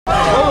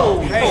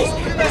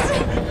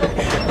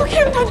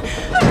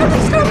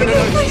Please stop me,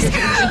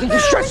 please. You're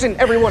stressing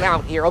everyone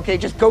out here, okay?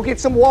 Just go get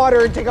some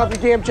water and take off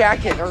your damn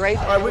jacket, all right?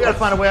 All right, we gotta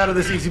find a way out of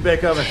this easy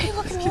bake oven. Hey,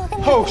 look at me, look at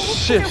me. Oh,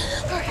 shit.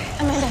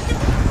 Amanda.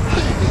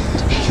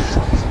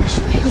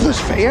 Those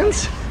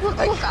fans? Look,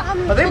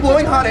 Are they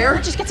blowing hot air?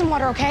 Just get some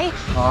water, okay?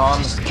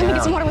 Can we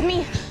get some water with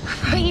me?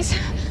 Please?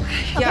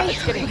 Yeah, Okay?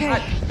 it's getting Okay.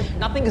 hot.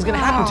 Nothing is gonna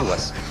happen to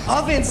us.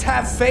 Ovens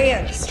have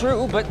fans.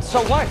 True, but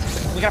so what?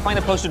 We gotta find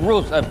the posted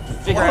rules.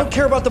 Figure I don't out.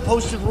 care about the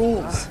posted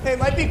rules. Hey, it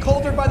might be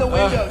colder by the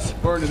windows.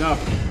 Burning up.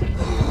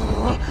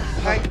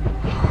 Hey,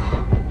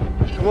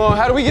 Come on,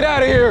 how do we get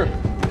out of here?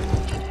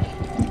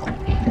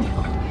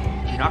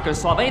 You're not gonna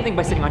solve anything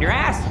by sitting on your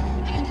ass.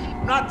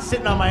 I'm not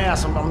sitting on my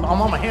ass. I'm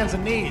on my hands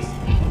and knees.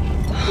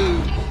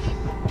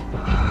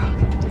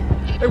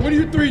 Hey, what are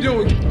you three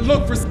doing?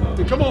 Look for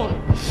something. Come on.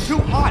 too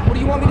hot. What do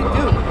you want me to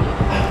do?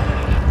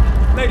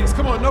 Ladies,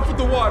 come on, enough with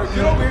the water.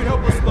 Get over here and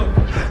help us look.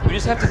 We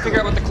just have to figure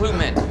out what the clue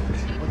meant.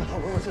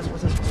 What's this?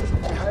 What's this? What's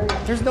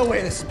this? There's no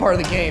way this is part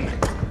of the game.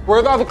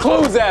 Where are the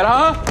clues at,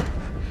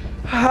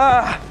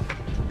 huh?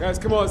 Guys,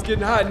 come on, it's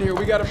getting hot in here.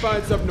 We gotta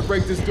find something to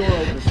break this door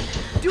open.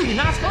 Dude, you're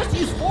not supposed to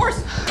use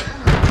force.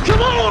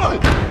 Come on!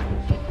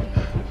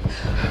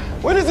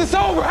 When is this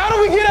over? How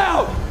do we get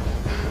out?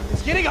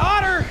 It's getting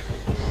hotter.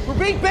 We're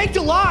being baked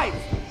alive.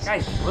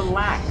 Guys,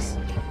 relax.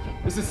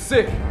 This is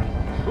sick.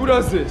 Who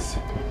does this?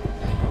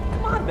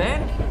 Come on,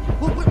 man.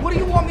 What do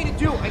you want me to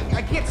do?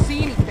 I can't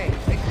see anything.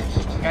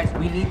 Guys,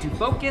 we need to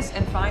focus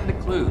and find the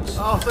clues.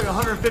 Oh, it's like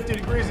 150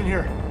 degrees in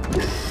here.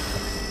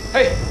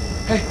 Hey,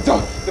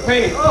 Zoe, the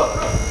painting.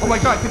 Oh my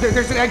God,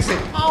 there's an exit.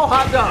 Oh,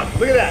 hot dog.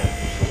 Look at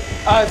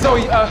that.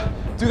 Zoe,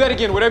 do that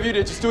again. Whatever you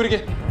did, just do it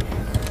again.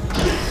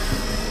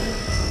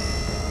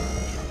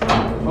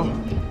 Oh.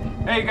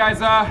 Hey guys,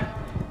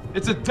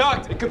 it's a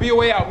duct. It could be a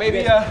way out.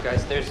 Maybe,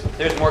 Guys,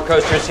 there's more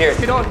coasters here.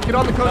 Get on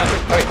the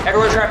coaster. Wait,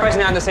 everyone try pressing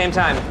down at the same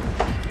time.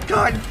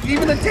 God,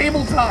 even the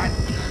table's hot.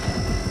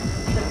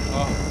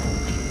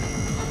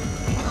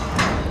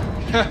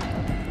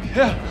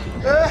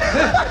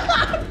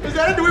 Is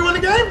that it? Do we win the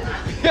game?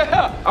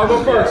 Yeah, I'll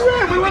go first.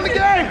 We won the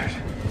game.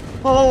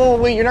 Oh,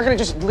 wait, you're not gonna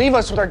just leave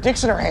us with our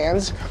dicks in our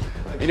hands.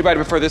 Anybody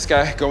prefer this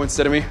guy go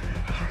instead of me?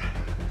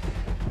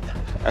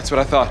 That's what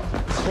I thought.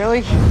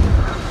 Really?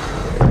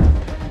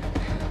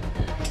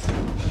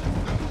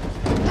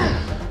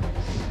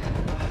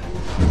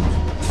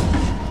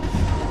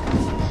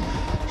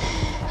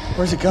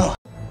 Where's it go?